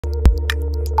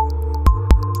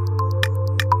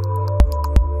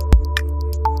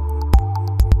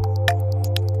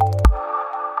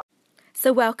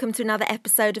So welcome to another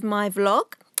episode of my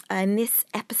vlog. In this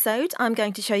episode, I'm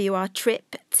going to show you our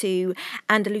trip to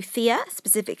Andalucia,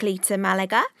 specifically to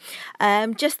Malaga.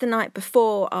 Just the night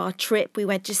before our trip, we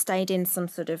just stayed in some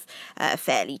sort of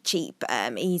fairly cheap,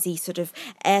 easy sort of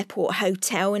airport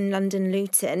hotel in London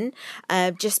Luton,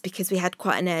 just because we had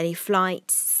quite an early flight.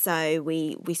 So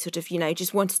we sort of,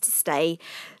 just wanted to stay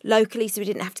locally so we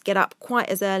didn't have to get up quite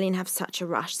as early and have such a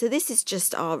rush. So this is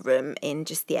just our room in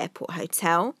just the airport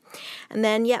hotel. And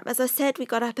then, as I said, we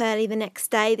got up early the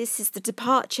next day. This is the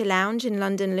departure lounge in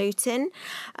London Luton.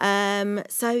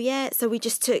 So we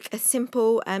just took a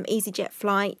simple EasyJet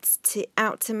flight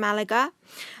out to Malaga.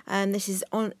 This is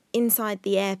inside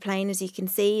the airplane, as you can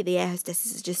see. The air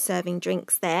hostesses are just serving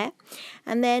drinks there.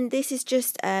 And then this is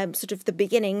just sort of the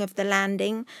beginning of the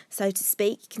landing, so to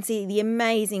speak. You can see the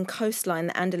amazing coastline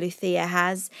that Andalucia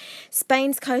has.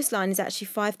 Spain's coastline is actually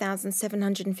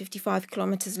 5,755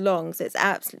 kilometres long, so it's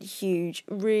absolutely huge,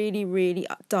 really, really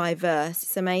diverse.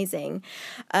 It's amazing.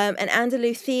 And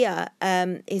Andalucia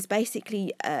is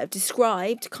basically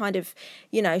described kind of,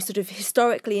 sort of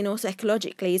historically and also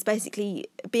ecologically, is basically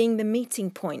being the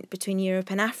meeting point between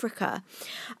Europe and Africa.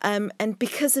 And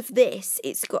because of this,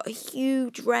 it's got a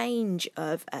huge range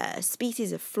of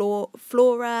species of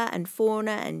flora and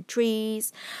fauna and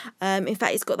trees. In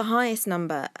fact, it's got the highest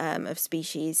number of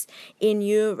species in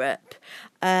Europe.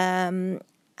 And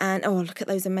look at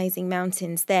those amazing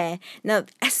mountains there. Now,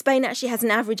 Spain actually has an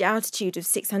average altitude of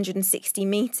 660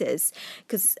 metres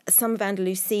because some of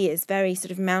Andalusia is very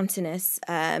sort of mountainous,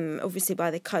 obviously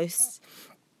by the coast.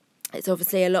 It's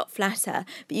obviously a lot flatter,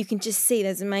 but you can just see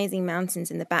those amazing mountains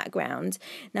in the background.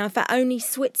 Now, in fact, only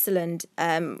Switzerland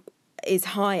is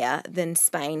higher than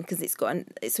Spain because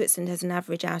Switzerland has an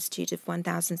average altitude of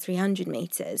 1,300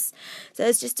 metres. So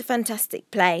it's just a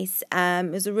fantastic place.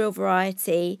 There's a real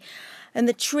variety. And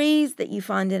the trees that you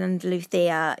find in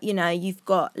Andalucia, you've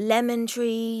got lemon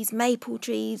trees, maple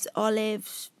trees,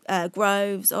 olives,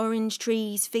 groves, orange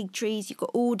trees, fig trees. You've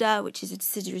got alder, which is a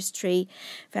deciduous tree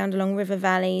found along river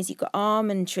valleys. You've got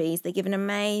almond trees. They give an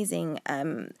amazing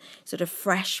sort of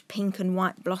fresh pink and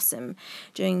white blossom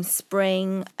during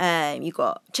spring. You've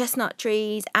got chestnut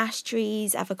trees, ash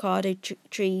trees, avocado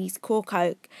trees, cork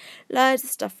oak, loads of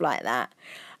stuff like that.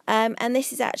 And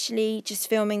this is actually just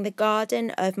filming the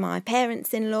garden of my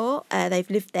parents-in-law. They've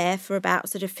lived there for about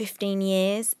sort of 15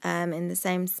 years in the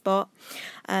same spot.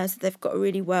 So they've got a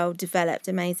really well-developed,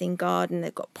 amazing garden.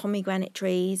 They've got pomegranate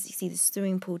trees. You see the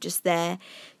swimming pool just there.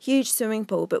 Huge swimming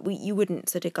pool, but you wouldn't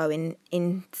sort of go in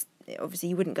obviously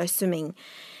you wouldn't go swimming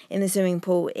in the swimming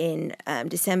pool in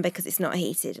December because it's not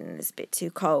heated and it's a bit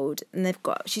too cold. And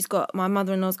my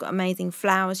mother-in-law's got amazing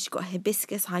flowers. She's got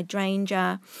hibiscus,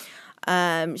 hydrangea.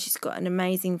 She's got an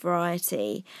amazing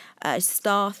variety,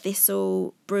 star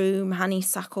thistle, broom,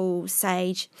 honeysuckle,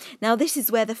 sage. Now this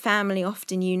is where the family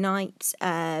often unite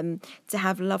to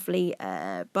have lovely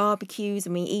barbecues,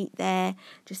 and we eat there,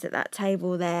 just at that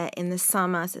table there in the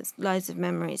summer, so there's loads of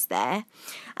memories there.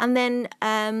 And then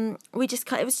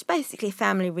it was basically a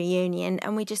family reunion,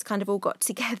 and we just kind of all got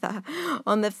together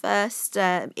on the first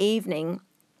evening.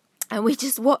 And we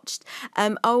just watched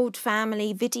old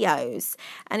family videos.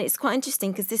 And it's quite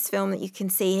interesting because this film that you can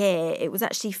see here, it was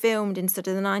actually filmed in sort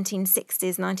of the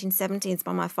 1960s, 1970s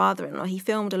by my father-in-law. He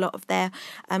filmed a lot of their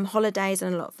holidays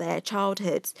and a lot of their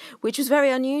childhoods, which was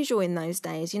very unusual in those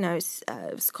days. It's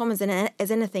as common as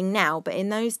anything now, but in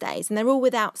those days. And they're all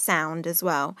without sound as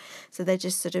well. So they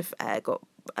just sort of got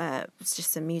it's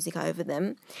just some music over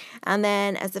them. And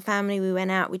then as a family we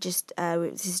went out,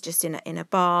 this is just in a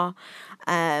bar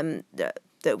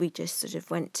that we just sort of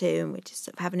went to, and we're just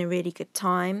sort of having a really good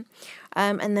time.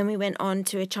 And then we went on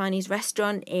to a Chinese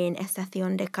restaurant in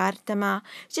Estación de Cártama.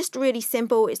 It's just really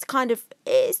simple. It's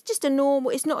just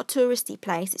it's not a touristy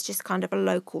place. It's just kind of a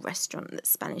local restaurant that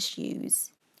Spanish use.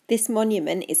 This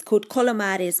monument is called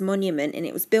Colomares Monument, and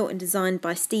it was built and designed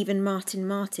by Stephen Martin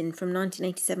from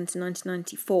 1987 to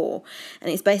 1994,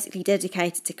 and it's basically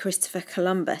dedicated to Christopher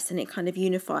Columbus, and it kind of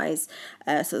unifies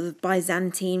sort of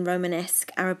Byzantine,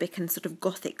 Romanesque, Arabic and sort of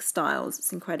Gothic styles.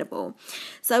 It's incredible.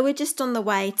 So we're just on the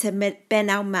way to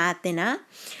Benalmádena,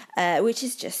 which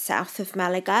is just south of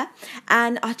Malaga,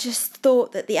 and I just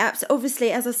thought that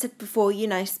obviously, as I said before,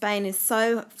 Spain is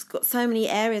it's got so many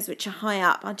areas which are high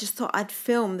up. I just thought I'd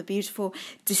film the beautiful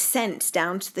descent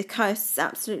down to the coast. It's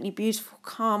absolutely beautiful,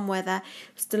 calm weather.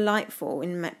 It was delightful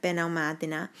in Ben Al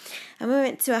Madina. And we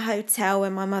went to a hotel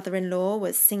where my mother-in-law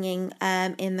was singing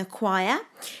in the choir.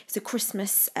 It's a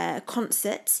Christmas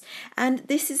concert, and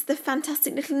this is the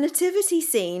fantastic little nativity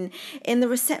scene in the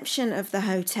reception of the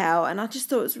hotel, and I just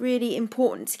thought it was really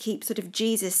important to keep sort of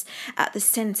Jesus at the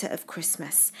centre of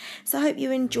Christmas. So I hope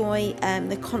you enjoy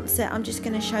the concert. I'm just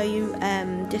going to show you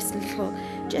just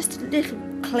a little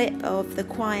clip of the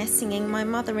choir singing. My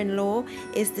mother-in-law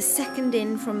is the second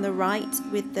in from the right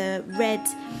with the red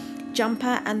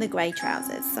jumper and the grey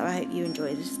trousers, so I hope you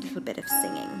enjoy this little bit of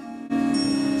singing.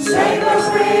 Sleigh bells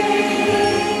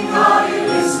ring, are you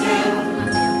listening?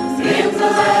 In the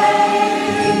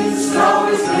lane, snow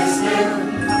is glistening.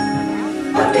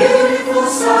 A beautiful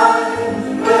sight,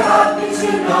 we're happy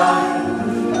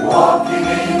tonight, walking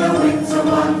in a winter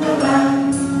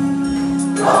wonderland.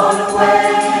 Gone away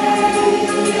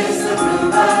is the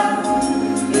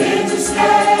bluebird, here to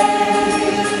stay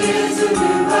is the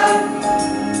bluebird.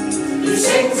 He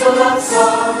sings a love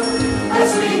song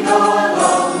as we go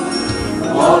along,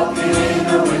 walking in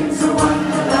a winter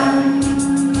wonderland.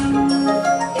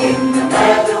 In the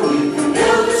meadow we can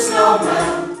build a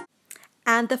snowman.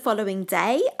 And the following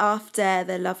day, after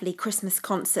the lovely Christmas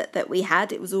concert that we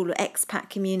had, it was all expat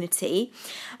community,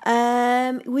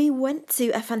 we went to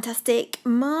a fantastic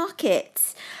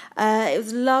market. It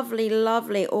was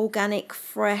lovely, organic,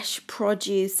 fresh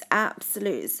produce,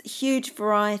 absolute huge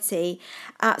variety,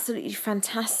 absolutely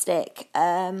fantastic.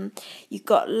 You've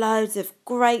got loads of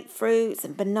grapefruits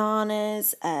and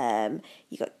bananas,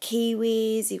 you've got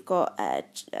kiwis, you've got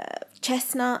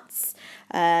chestnuts,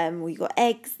 we've got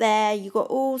eggs there, you've got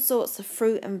all sorts of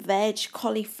fruit and veg,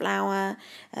 cauliflower,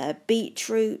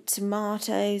 beetroot,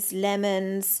 tomatoes,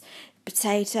 lemons,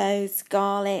 potatoes,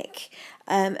 garlic,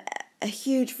 a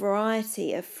huge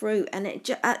variety of fruit, and it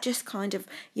just kind of,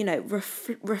 you know,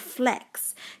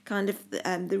 reflects kind of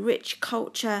the rich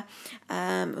culture.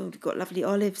 We've got lovely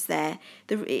olives there.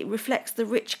 It reflects the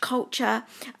rich culture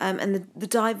and the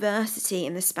diversity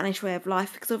in the Spanish way of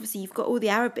life, because obviously you've got all the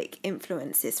Arabic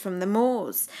influences from the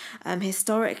Moors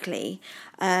historically.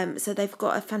 So they've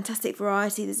got a fantastic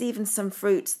variety. There's even some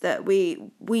fruits that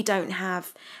we don't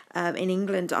have in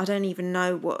England. I don't even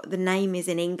know what the name is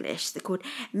in English. They're called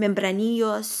membranillos,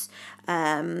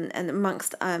 and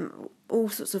amongst all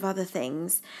sorts of other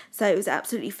things. So it was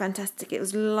absolutely fantastic. It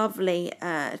was lovely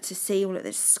to see all of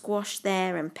this squash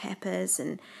there and peppers,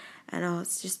 and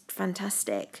it's just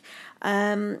fantastic.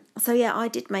 So yeah, I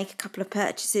did make a couple of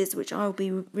purchases, which I'll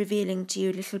be revealing to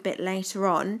you a little bit later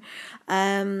on.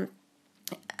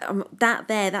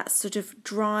 That's sort of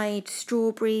dried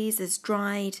strawberries, there's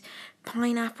dried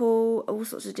pineapple, all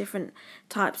sorts of different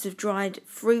types of dried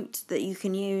fruit that you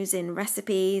can use in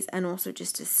recipes and also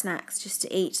just as snacks, just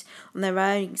to eat on their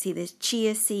own. You can see there's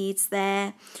chia seeds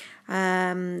there,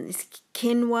 there's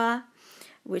quinoa,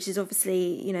 which is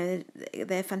obviously, you know,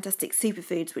 they're fantastic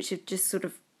superfoods which have just sort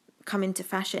of come into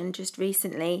fashion just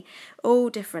recently.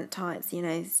 All different types, you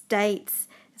know, there's dates,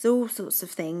 there's all sorts of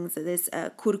things. There's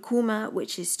curcuma,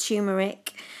 which is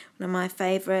turmeric, one of my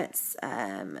favourites,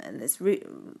 and there's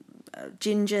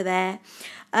ginger there.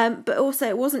 But also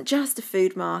it wasn't just a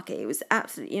food market, it was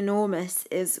absolutely enormous.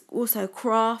 It was also a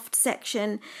craft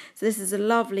section, so this is a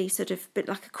lovely sort of bit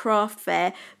like a craft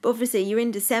fair, but obviously you're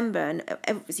in December and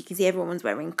as you can see everyone's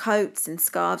wearing coats and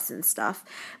scarves and stuff,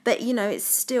 but you know, it's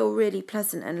still really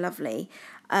pleasant and lovely.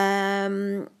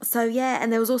 So yeah,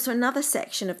 and there was also another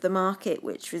section of the market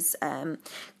which was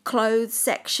clothes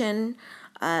section.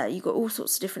 You got all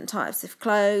sorts of different types of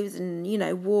clothes, and you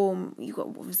know, you got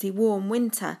obviously warm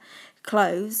winter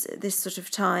clothes at this sort of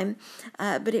time,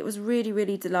 but it was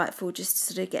really delightful just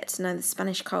to sort of get to know the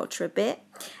Spanish culture a bit.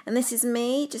 And this is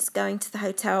me just going to the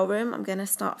hotel room. I'm going to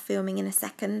start filming in a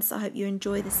second, so I hope you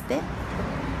enjoy this bit.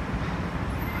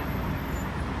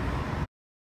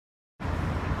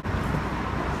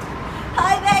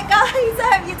 Hi there guys,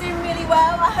 I hope you're doing really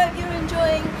well. I hope you're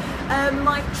enjoying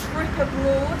my trip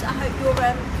abroad. I hope you're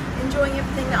enjoying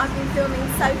everything that I've been filming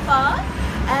so far.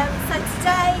 So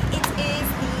today it is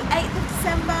the 8th of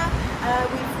December.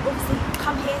 We've obviously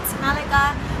come here to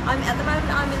Malaga. At the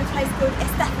moment I'm in a place called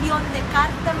Estación de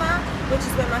Cártama, which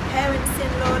is where my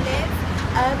parents-in-law live.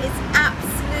 It's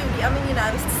absolutely, I mean, you know,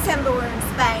 it's December, we're in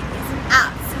Spain. It's an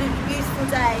absolutely beautiful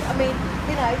day. I mean,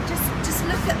 you know, just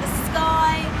look at the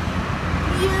sky.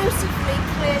 Beautifully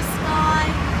clear sky.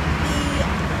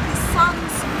 The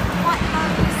sun's quite low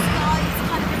in the sky. It's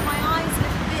kind of in my eyes a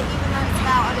little bit, even though it's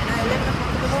about, I don't know, 11 o'clock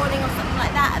in the morning or something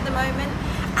like that at the moment.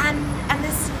 And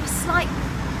there's a slight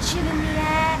chill in the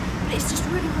air, but it's just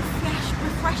really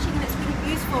refreshing, and it's really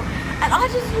beautiful.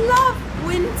 just love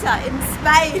winter in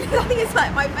Spain. I think it's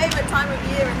like my favourite time of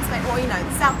year in Spain, or you know,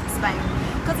 the south of Spain,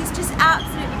 because it's just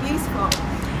absolutely beautiful.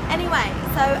 Anyway,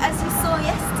 so as you saw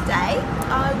yesterday,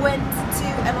 I went to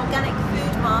an organic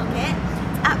food market.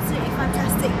 It's absolutely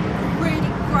fantastic,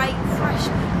 really great fresh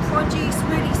produce,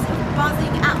 really sort of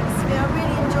buzzing atmosphere. I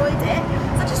really enjoyed it.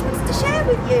 So I just wanted to share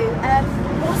with you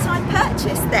what I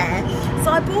purchased there.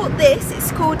 So I bought this.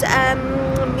 It's called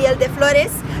miel de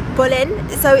flores pollen.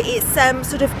 So it's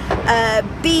sort of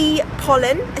bee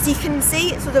pollen. As you can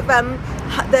see, it's sort of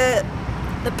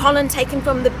the pollen taken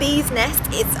from the bee's nest.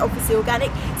 It's obviously organic.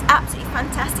 It's absolutely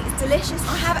fantastic. It's delicious.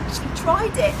 I have actually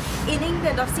tried it in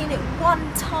England. I've seen it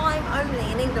one time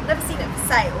only in England. I've never seen it for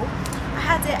sale.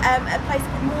 I had it at a place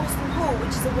called Morstan Hall,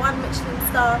 which is a 1 Michelin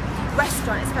star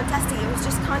restaurant. It's fantastic. It was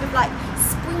just kind of like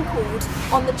sprinkled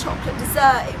on the chocolate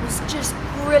dessert. It was just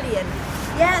brilliant.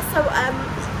 Yeah, so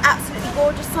absolutely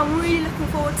gorgeous. So I'm really looking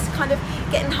forward to kind of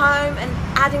getting home and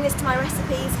adding this to my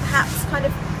recipes. Perhaps kind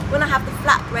of when I have the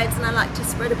flatbreads and I like to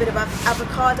spread a bit of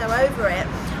avocado over it,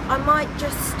 I might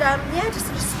just yeah, just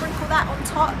sort of sprinkle that on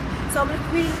top. So I'm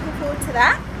really looking forward to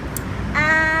that.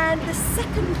 And the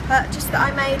second purchase that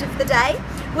I made of the day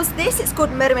was this. It's called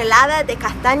mermelada de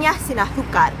castaña sin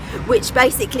azúcar, which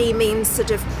basically means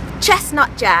sort of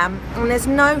chestnut jam, and there's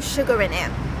no sugar in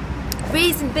it.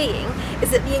 Reason being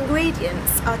is that the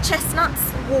ingredients are chestnuts,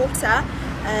 water,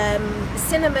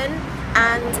 cinnamon,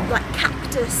 and like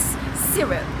cactus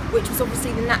syrup, which was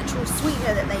obviously the natural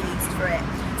sweetener that they used for it.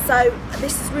 So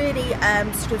this has really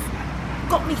sort of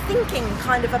got me thinking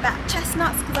kind of about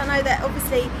chestnuts, because I know that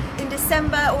obviously in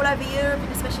December all over Europe,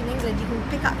 and especially in England, you can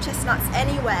pick up chestnuts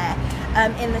anywhere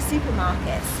in the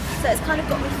supermarkets. So it's kind of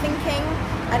got me thinking,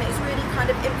 and it's really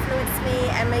kind of influenced me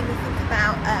and made me think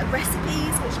about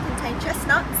recipes which contain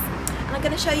chestnuts. And I'm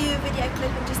going to show you a video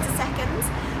clip in just a second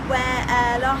where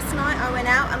last night I went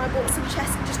out and I bought some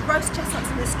just roast chestnuts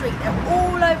in the street. They're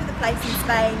all over the place in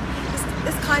Spain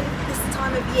this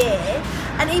time of year,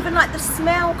 and even like the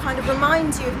smell kind of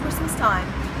reminds you of Christmas time.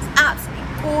 It's absolutely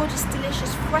gorgeous,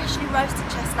 delicious, freshly roasted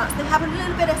chestnuts. They have a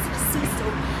little bit of sort of sea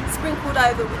salt sprinkled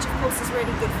over, which of course is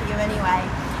really good for you anyway.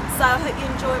 So I hope you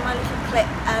enjoy my little clip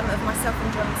of myself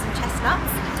enjoying some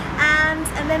chestnuts.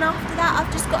 And then after that,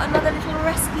 I've just got another little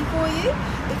recipe for you,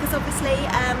 because obviously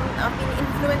I've been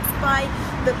influenced by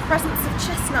the presence of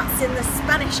chestnuts in the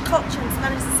Spanish culture and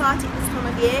Spanish society at this time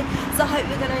of year. So I hope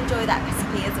you're going to enjoy that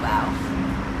recipe as well.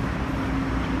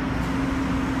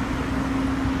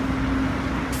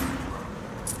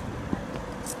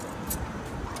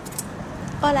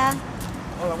 Hola.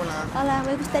 Hola, buenas. Hola,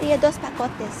 me gustaría 2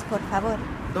 pacotes, por favor.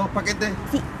 ¿2 paquetes?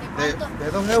 Sí.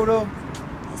 De 2 euros.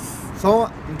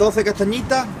 Son 12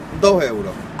 castañitas, 2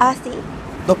 euros. Ah, sí.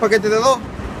 ¿2 paquetes de 2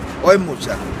 o es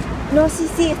mucha? No, sí,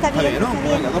 está bien. ¿no? Está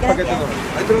bien. Venga, 2 Gracias. paquetes de 2.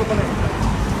 Ahí te lo voy a poner.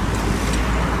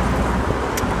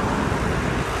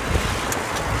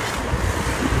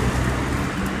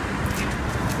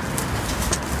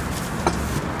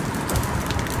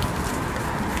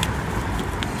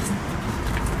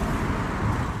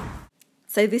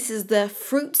 So this is the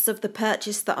fruits of the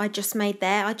purchase that I just made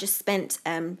there. I just spent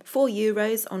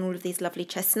 €4 on all of these lovely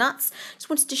chestnuts. Just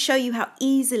wanted to show you how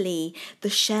easily the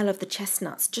shell of the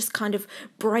chestnuts just kind of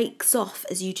breaks off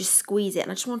as you just squeeze it.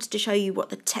 And I just wanted to show you what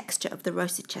the texture of the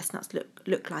roasted chestnuts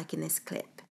look like in this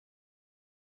clip.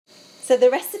 So the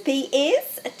recipe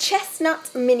is a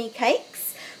chestnut mini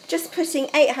cakes. Just putting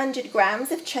 800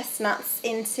 grams of chestnuts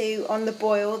on the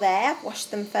boil there. I've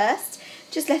washed them first.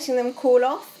 Just letting them cool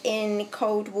off in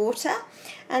cold water,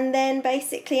 and then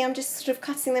basically I'm just sort of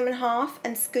cutting them in half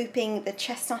and scooping the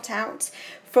chestnut out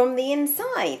from the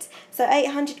inside. So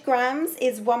 800 grams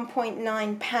is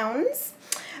 1.9 pounds.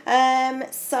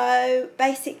 So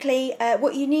basically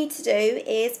what you need to do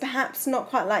is, perhaps not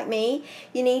quite like me,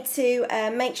 you need to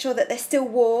make sure that they're still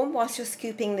warm whilst you're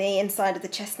scooping the inside of the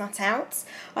chestnut out.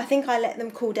 I think I let them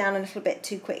cool down a little bit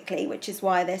too quickly, which is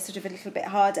why they're sort of a little bit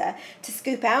harder to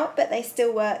scoop out, but they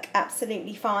still work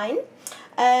absolutely fine.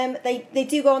 They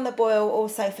do go on the boil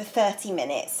also for 30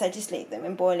 minutes, so just leave them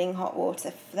in boiling hot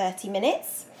water for 30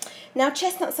 minutes. Now,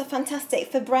 chestnuts are fantastic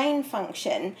for brain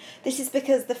function. This is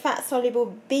because the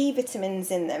fat-soluble B vitamins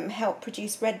in them help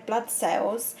produce red blood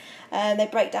cells. They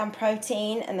break down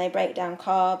protein and they break down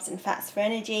carbs and fats for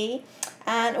energy.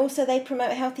 And also they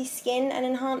promote healthy skin and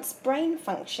enhance brain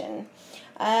function.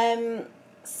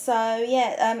 So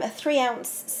yeah, a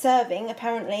 3-ounce serving,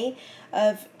 apparently,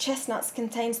 of chestnuts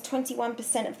contains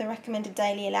 21% of the recommended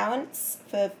daily allowance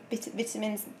for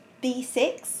vitamins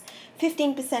B6,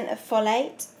 15% of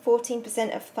folate,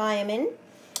 14% of thiamine,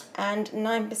 and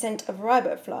 9% of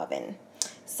riboflavin.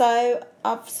 So So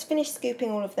I've finished scooping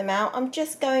all of them out. I'm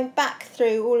just going back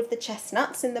through all of the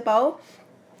chestnuts in the bowl,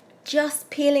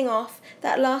 just peeling off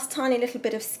that last tiny little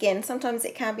bit of skin. Sometimes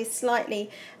it can be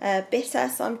slightly bitter,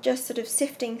 so I'm just sort of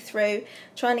sifting through,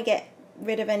 trying to get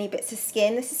rid of any bits of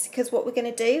skin. This is because what we're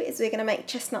going to do is we're going to make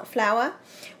chestnut flour,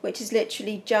 which is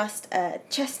literally just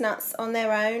chestnuts on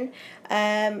their own,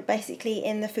 basically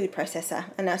in the food processor,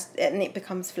 and it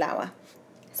becomes flour.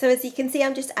 So as you can see,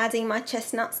 I'm just adding my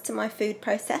chestnuts to my food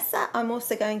processor. I'm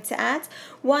also going to add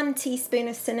 1 teaspoon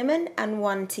of cinnamon and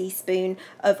 1 teaspoon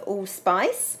of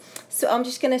allspice. So I'm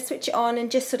just going to switch it on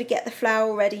and just sort of get the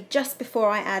flour ready just before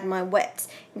I add my wet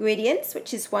ingredients,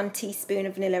 which is 1 teaspoon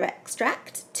of vanilla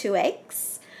extract, 2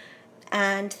 eggs,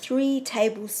 and 3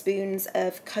 tablespoons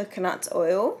of coconut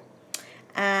oil,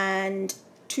 and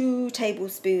 2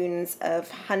 tablespoons of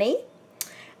honey,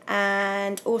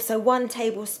 and also 1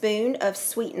 tablespoon of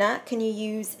sweetener. Can you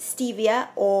use stevia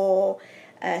or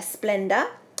Splenda?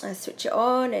 I'll switch it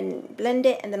on and blend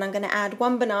it, and then I'm going to add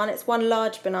 1 banana. It's 1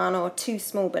 large banana or 2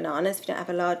 small bananas if you don't have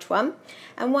a large one,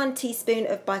 and 1 teaspoon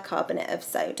of bicarbonate of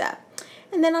soda.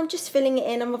 And then I'm just filling it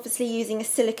in. I'm obviously using a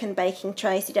silicone baking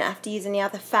tray, so you don't have to use any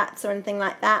other fats or anything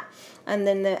like that. And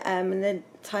then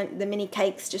the mini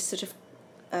cakes just sort of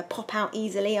pop out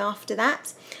easily after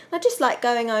that. I just like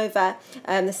going over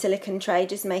the silicone tray,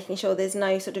 just making sure there's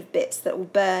no sort of bits that will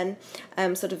burn,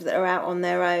 sort of that are out on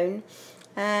their own.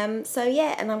 So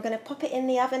yeah, and I'm going to pop it in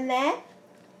the oven there.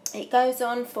 It goes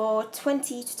on for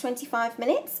 20 to 25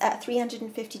 minutes at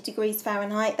 350 degrees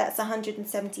Fahrenheit. That's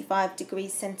 175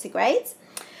 degrees centigrade.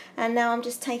 And now I'm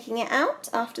just taking it out.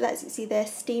 After that, as you can see, they're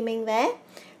steaming there.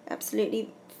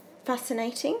 Absolutely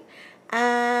fascinating.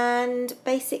 And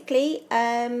basically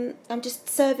I'm just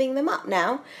serving them up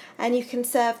now, and you can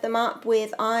serve them up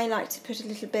with, I like to put a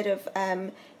little bit of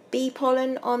bee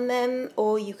pollen on them,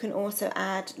 or you can also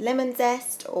add lemon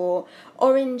zest or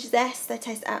orange zest. They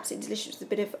taste absolutely delicious with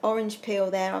a bit of orange peel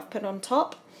there I've put on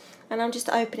top. And I'm just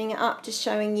opening it up, just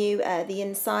showing you the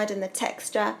inside and the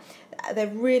texture. They're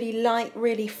really light,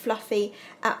 really fluffy,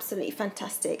 absolutely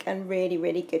fantastic, and really,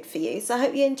 really good for you. So I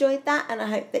hope you enjoyed that, and I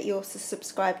hope that you also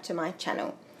subscribe to my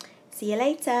channel. See you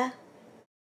later.